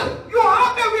 Mother, you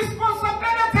have the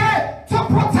responsibility to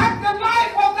protect the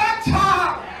life of that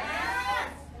child.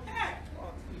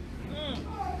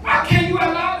 How can you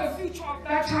allow the future of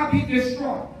that child be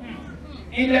destroyed?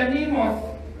 In the name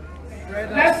of,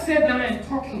 let's sit down and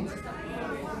talk it.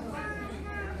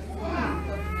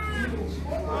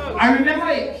 I remember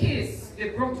a case they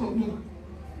brought to me.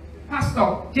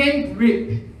 Pastor, gang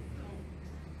rape.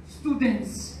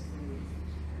 Students,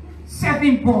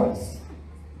 7 boys,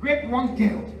 rape 1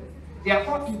 girl. They are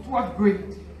all in 12th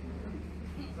grade.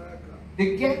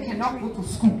 The girl cannot go to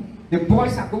school. The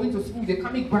boys are going to school. They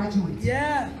can't graduate.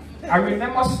 Yeah. I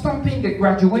remember stopping the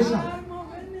graduation.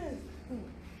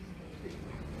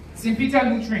 St. Peter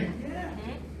Lutheran.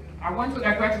 I went to the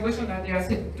graduation and they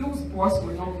said, those boys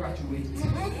will not graduate.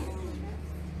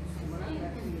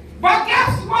 But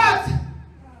guess what?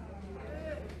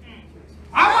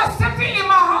 I was sitting in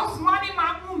my house minding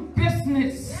my own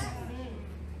business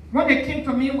when they came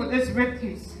to me with this rape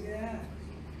case.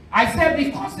 I said,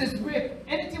 because it's rape,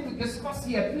 anything we discuss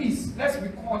here, please, let's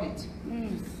record it.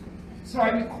 So I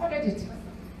recorded it.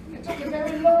 It took a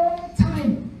very long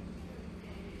time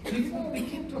before we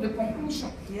came to the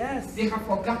conclusion. Yes. They have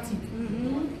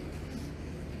forgotten.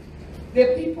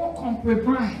 The people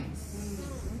compromised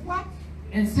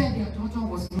and said their daughter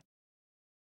was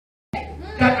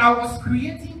that I was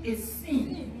creating a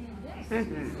scene. But they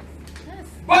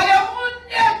won't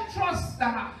trust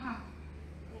that I had.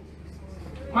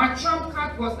 My trump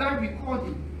card was that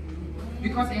recording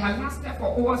because it had lasted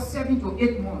for over 7 to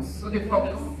 8 months. So they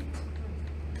forgot.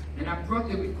 And I brought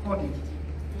the recording.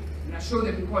 And I showed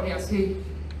the recording. I said,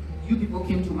 you people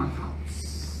came to my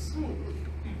house.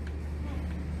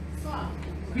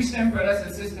 Christian brothers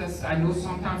and sisters, I know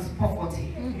sometimes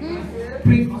poverty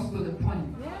brings us to the point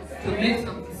to make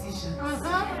some decisions.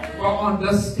 But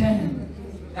understand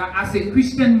that as a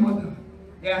Christian mother,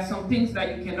 there are some things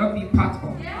that you cannot be part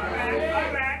of.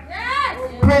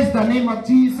 Praise the name of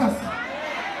Jesus.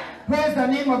 Praise the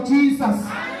name of Jesus.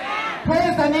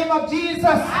 Praise the name of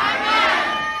Jesus.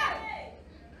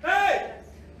 Hey!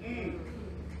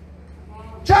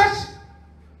 Church,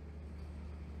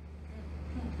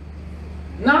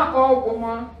 not all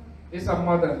woman is a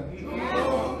mother.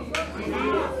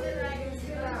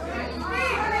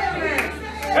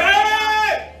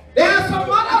 Hey! There are some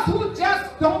mothers who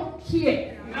just don't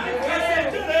care.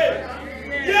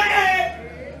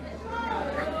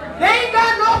 They ain't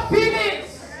got no feelings.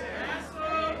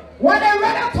 When they're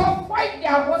ready to fight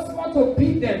their husband to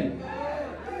beat them,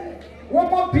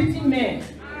 woman beating men.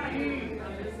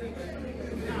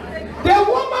 The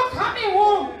woman coming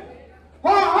home,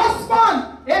 her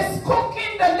husband is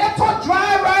cooking the little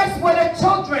dry rice with the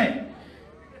children.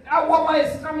 That woman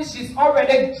is coming, she's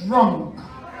already drunk.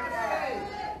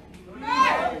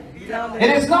 It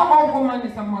is not all woman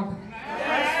is a mother.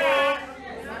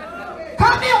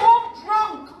 Coming home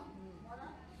drunk.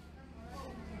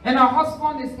 And her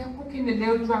husband is there cooking the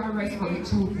little dry rice for the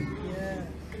children.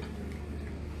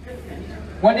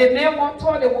 When the man want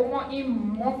to, the woman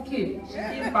in monkey, she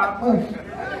in baboon.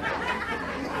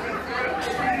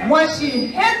 When she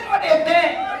hit on the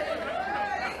man,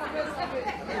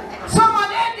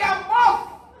 someone in their mouth,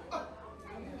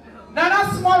 now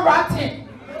that's small ratting.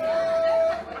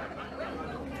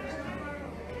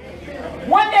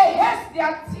 When they hit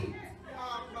their teeth,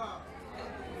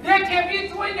 they can be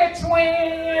doing the twin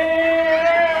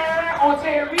until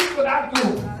they reach to that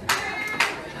door.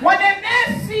 When the man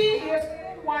see his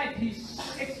wife, he's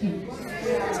shaking.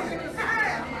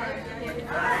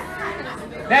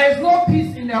 There is no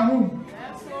peace in the home.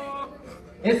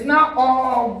 It's not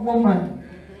all woman.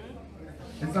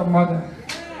 It's a mother.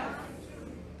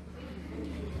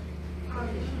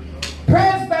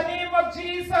 Praise the name of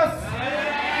Jesus.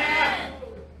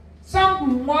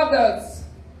 Some mothers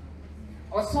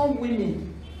or some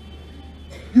women,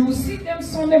 you will see them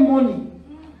Sunday morning.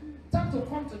 Time to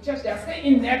come to church, they are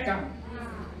staying in their gown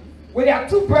with their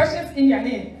 2 brushes in their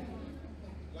hand,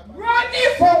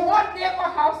 running from one neighbor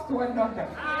house to another.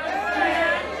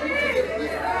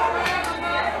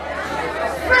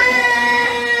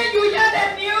 Hey, you hear the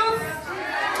news?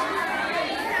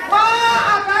 I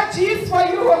got cheese for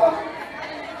you.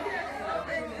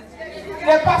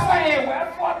 The pastor here went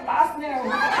for last night.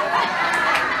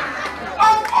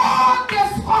 Of all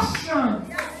discussions,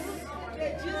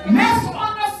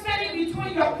 misunderstanding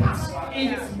between your pastor and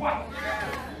his wife,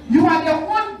 you are the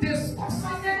one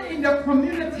discussing it in the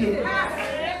community.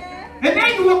 And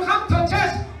then you will come to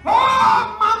church,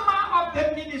 oh, mama of the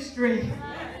ministry,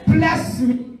 bless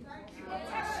me.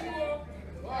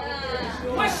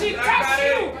 When she touched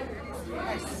you,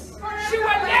 she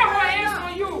will lay her hands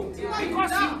on you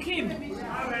because you came.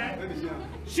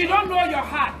 She don't know your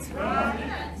heart.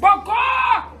 But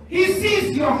God, He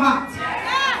sees your heart.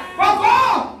 But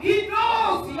God, He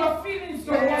knows your feelings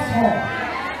towards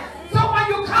her. So when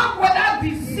you come with that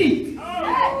deceit,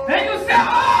 and you say,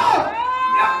 oh,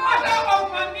 the mother of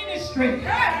my ministry,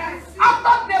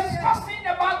 after discussing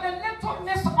about the little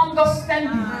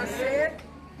misunderstanding,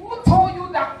 who told you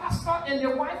that pastor and the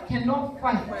wife cannot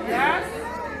fight? Yes.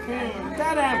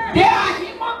 They are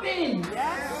human beings.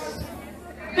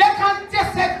 They can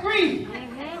disagree.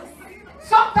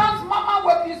 Sometimes mama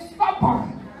will be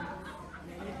stubborn.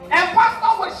 And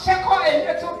pastor will shake her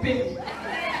a little bit.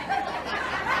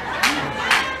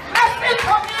 Listen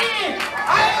to me.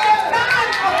 I am the man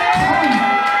of the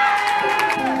time.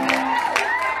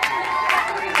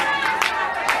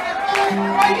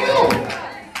 For you,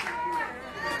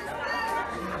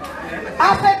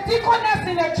 as a deaconess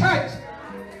in a church,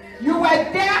 you were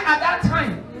there at that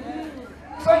time.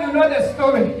 So you know the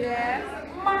story. Yes.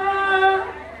 Ma,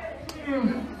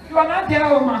 you are not there,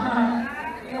 oh, ma.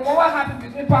 What happened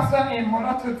between pastor and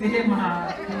mother today, ma?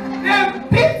 The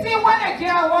pity when I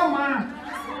get a woman.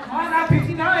 Oh, that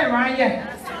pity now, right here.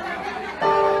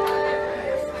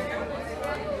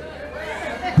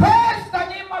 Praise the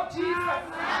name of Jesus.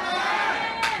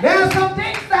 There are some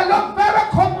things that look very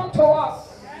common to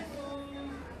us,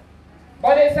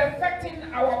 but it's affecting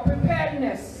our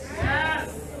preparedness. Yes.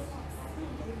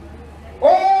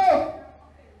 Oh,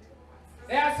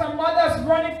 there are some mothers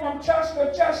running from church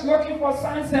to church looking for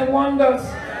signs and wonders,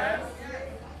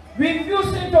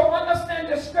 refusing to understand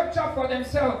the scripture for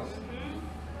themselves,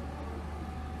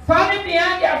 falling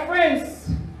behind their friends.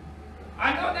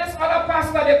 I know this other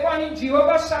pastor, they call him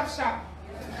Jehovah Sharp Sharp.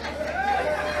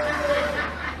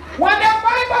 When the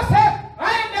Bible says,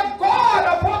 I am the God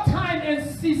of all time and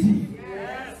season,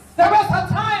 there is a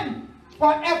time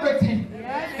for everything.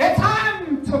 A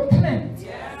time to plant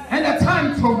and a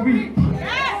time to reap.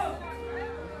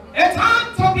 A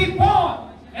time to be born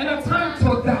and a time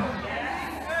to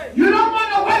die. You don't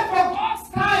want to wait for God's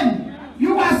time.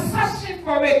 You are searching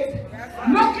for it,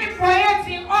 looking for it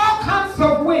in all kinds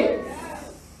of ways.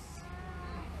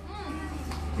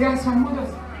 There are some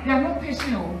mothers, they are not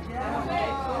patient.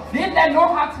 They know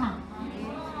hard time.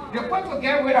 They're going to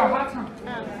get rid of hard time.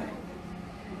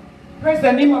 Praise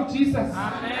the name of Jesus.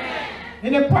 Amen.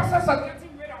 In the process of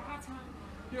getting rid of hard time,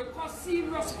 they cause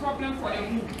serious problem for the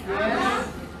womb. Yes.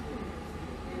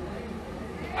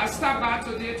 I start by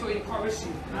today to encourage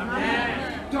you.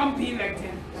 Amen. Don't be like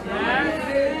them.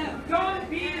 Yes. Don't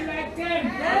be like them.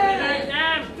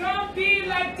 Yes. Don't be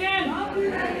like them. Don't be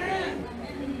like them.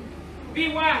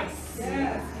 Be wise.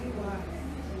 Yes.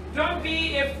 Don't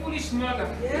be a foolish mother.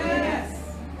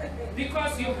 Yes.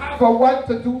 Because you have a work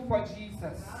to do for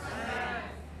Jesus.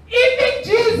 Even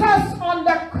Jesus on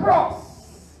the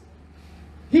cross,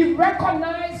 He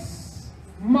recognized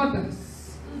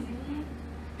mothers.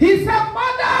 He said,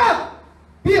 Mother,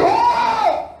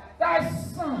 behold thy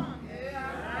son.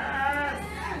 Yes.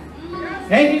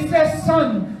 And He said,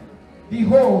 Son,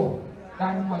 behold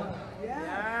thy mother.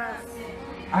 Yes.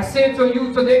 I say to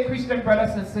you today, Christian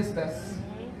brothers and sisters,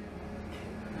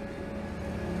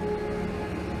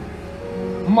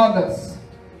 mothers,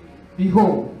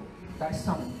 behold thy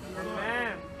son.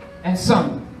 Amen. And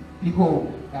son,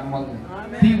 behold thy mother.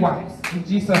 Amen. Be wise in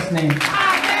Jesus' name.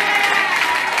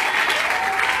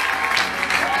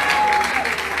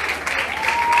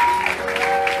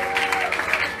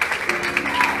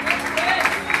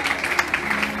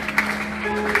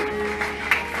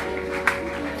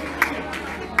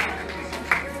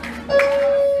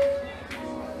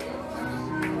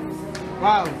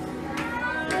 Wow.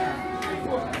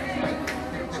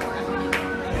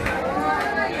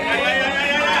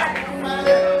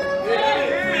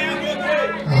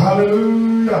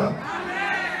 Hallelujah.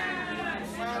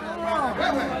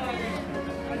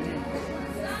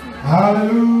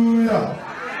 Hallelujah.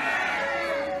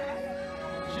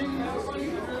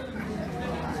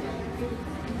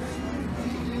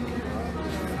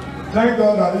 Thank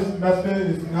God that this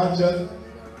message is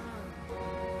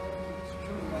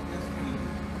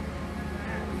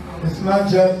not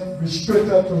just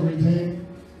restricted to Redeemed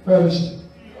Fellowship.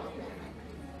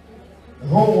 The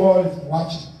whole world is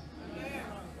watching.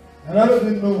 And I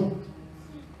didn't know.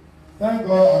 Thank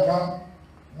God I got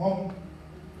one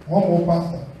more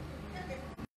pastor.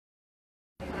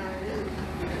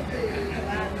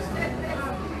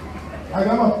 I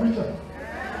got my preacher.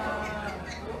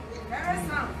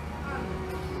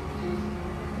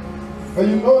 But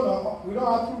you know that we don't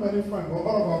have too many friends, but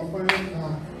all of our friends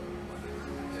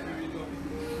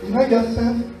you know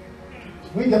yourself,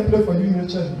 we get play for you in the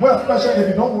church. More especially if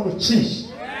you don't want to change.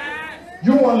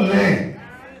 You want to learn.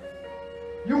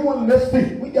 You won't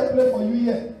listen. We get play for you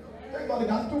here. Thank God,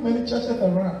 there are too many churches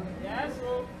around. Yes,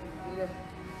 sir.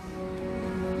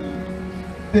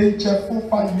 They check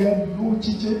 4-5 years, no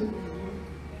teaching.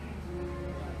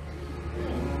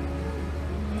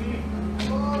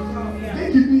 They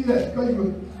keep me there because you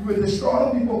will destroy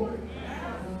other people.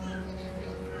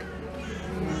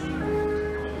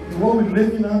 The world we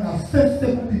live in now are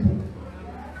sensible people.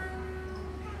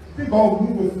 Think God will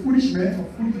move with foolish men or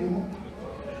foolish women.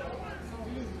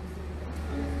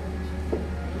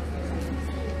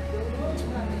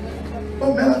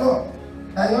 Oh, man, no.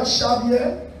 I just shout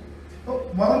here.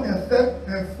 One and step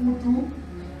and food too.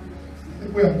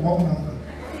 We are walking after.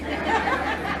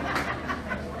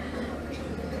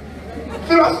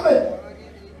 Seriously,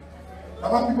 a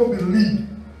lot of people believe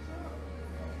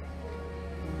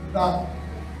that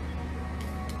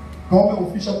government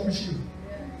official push you.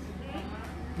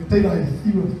 You think that it's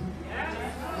serious.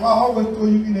 Well, I always told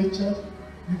you in a church,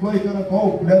 before you're gonna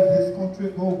go bless this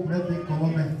country, go bless the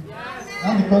government.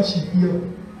 And because she's here,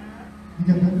 you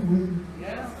can help with you.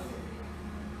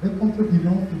 The country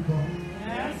belongs to God.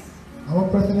 Yes. Our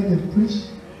president can preach.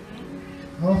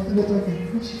 Our senator can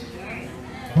preach.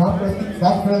 Our president,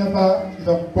 that president is a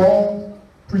born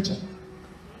preacher.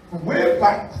 From way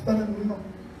back, started with him.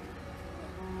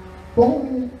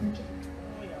 Born preacher.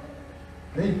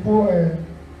 They pour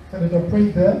senator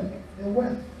praise there, they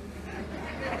went.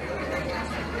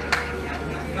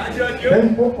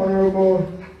 Then pour honorable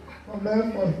from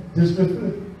there for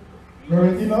disrespect.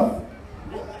 Very enough.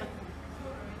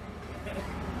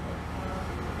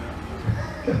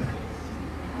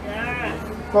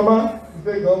 Mama,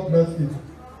 say God bless you.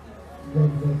 God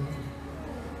bless you.